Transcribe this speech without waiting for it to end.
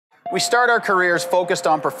We start our careers focused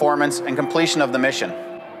on performance and completion of the mission.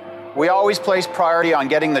 We always place priority on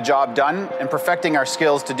getting the job done and perfecting our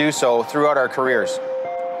skills to do so throughout our careers.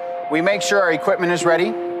 We make sure our equipment is ready,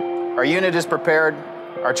 our unit is prepared,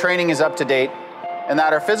 our training is up to date, and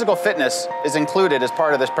that our physical fitness is included as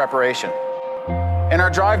part of this preparation. In our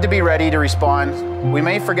drive to be ready to respond, we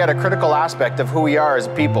may forget a critical aspect of who we are as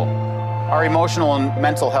people, our emotional and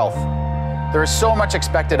mental health. There is so much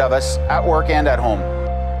expected of us at work and at home.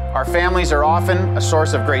 Our families are often a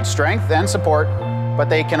source of great strength and support, but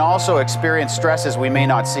they can also experience stresses we may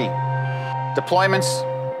not see. Deployments,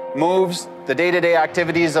 moves, the day-to-day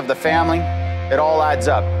activities of the family, it all adds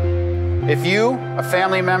up. If you, a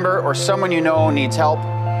family member, or someone you know needs help,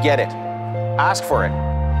 get it. Ask for it.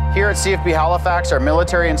 Here at CFB Halifax, our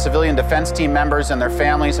military and civilian defense team members and their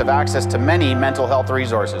families have access to many mental health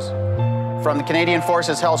resources. From the Canadian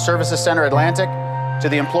Forces Health Services Centre Atlantic to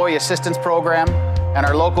the Employee Assistance Program and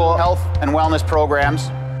our local health and wellness programs,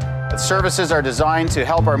 the services are designed to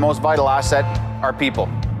help our most vital asset, our people.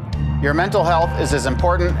 Your mental health is as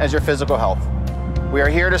important as your physical health. We are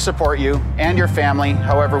here to support you and your family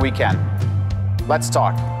however we can. Let's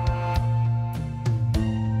talk.